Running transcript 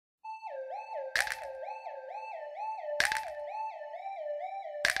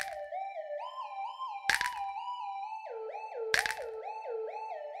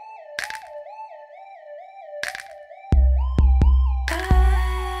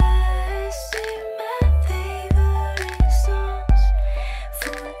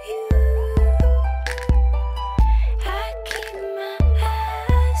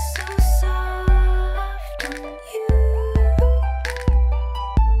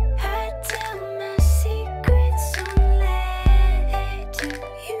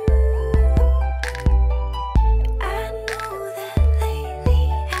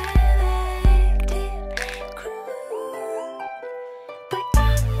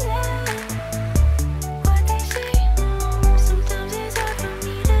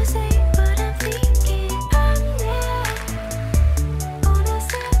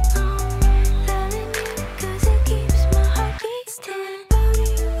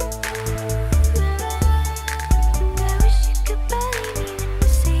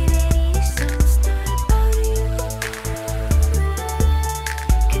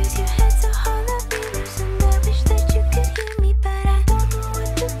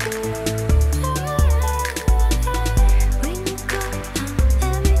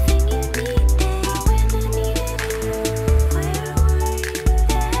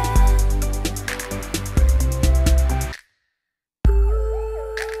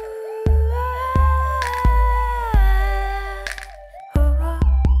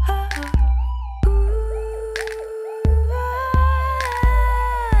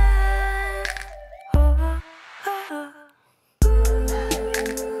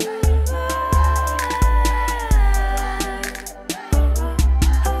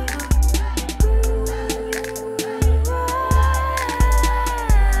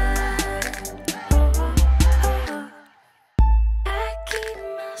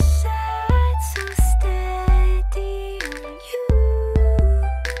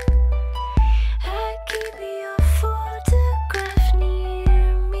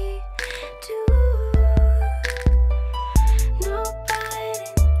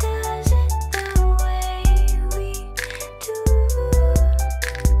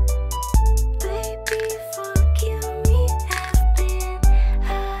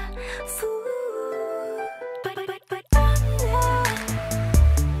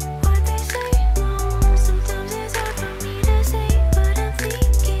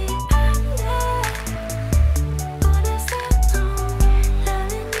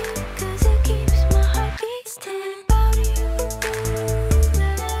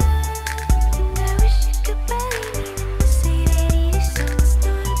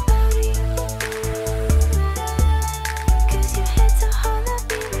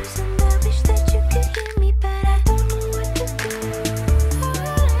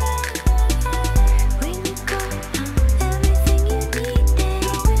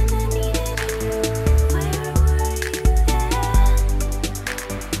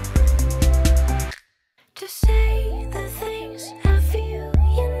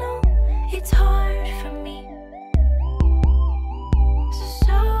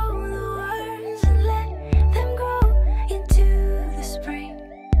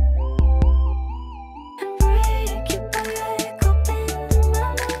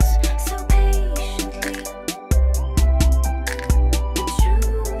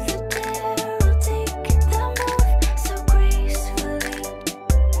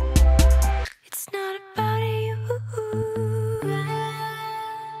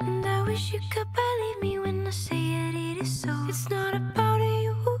wish you could believe me when I say it is so. It's not about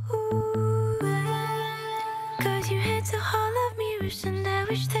you, 'cause your head's a hall of mirrors, and I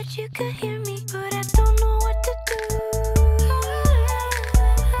wish that you could hear me, but I don't know what to do.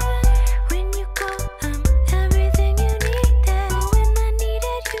 When you go, I'm everything you needed. But when I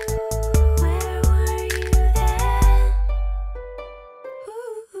needed you, where were you then?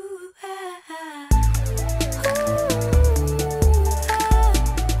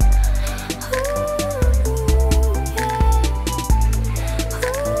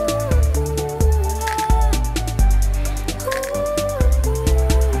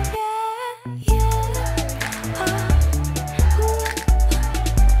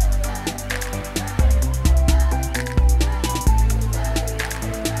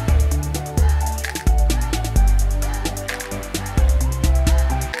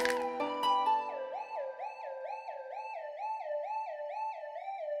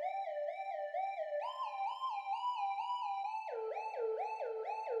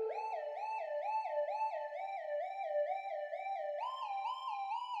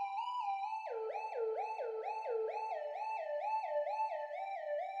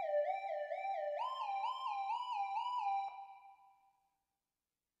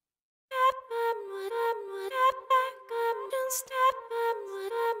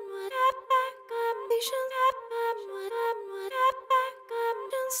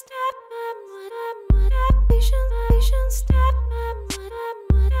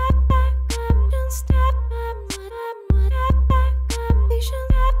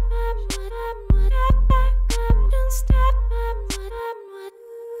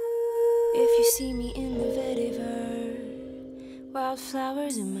 If you see me in the vetiver,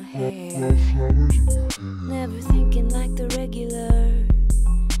 wildflowers in my hair, never thinking like the regular,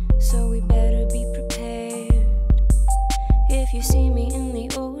 so we better be prepared. If you see me in the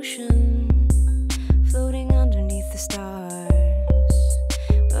ocean, floating underneath the stars,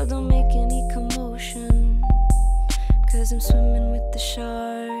 well, don't make any commotion, 'cause I'm swimming with the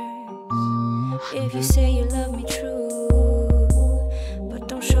sharks. If you say you love me true, but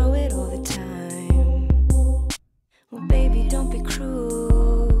don't show it all the time, well, baby, don't be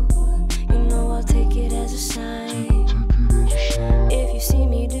cruel, you know I'll take it as a sign. If you see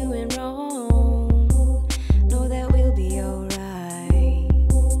me doing wrong, know that we'll be alright.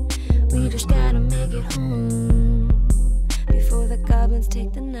 We just gotta make it home before the goblins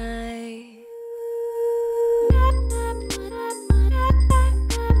take the night.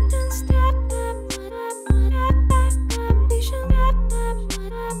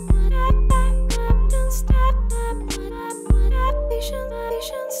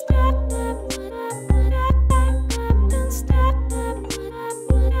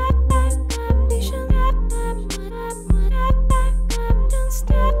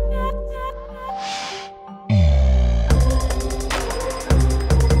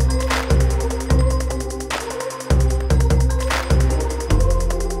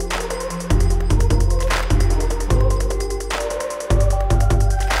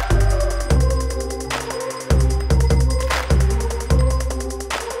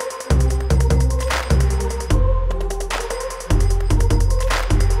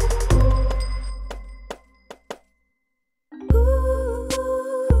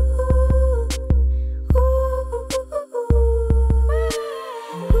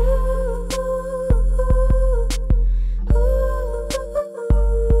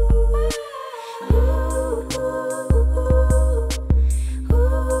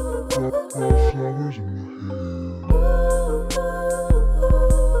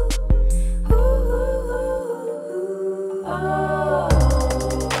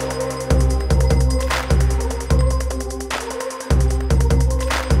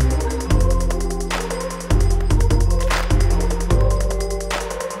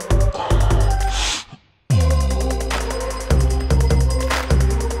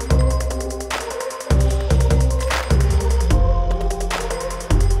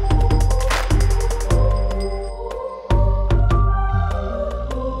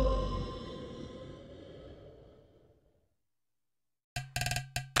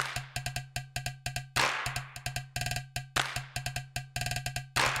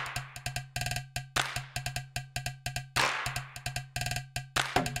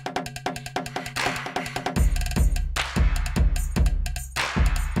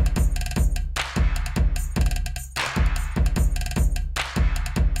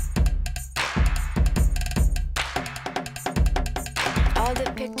 All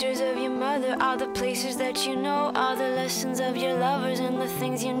the pictures of your mother, all the places that you know, all the lessons of your lovers and the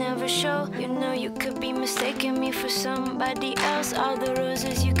things you never show. You know you could be mistaking me for somebody else. All the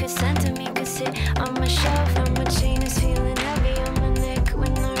roses you could send to sit on my shelf, and my chain is feeling heavy on my neck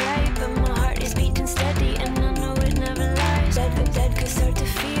when I write, but my heart is beating steady, and I know it never lies. Dead could start to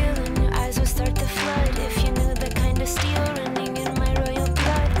feel, and your eyes will start to flood, if you knew the kind of steel running in my royal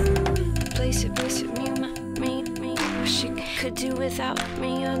blood. Place it, me. Wish you could do without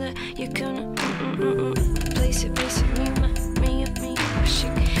me, or that you're gonna Place it, me. Wish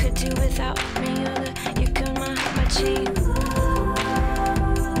you could do without me, or that you're gonna my chain.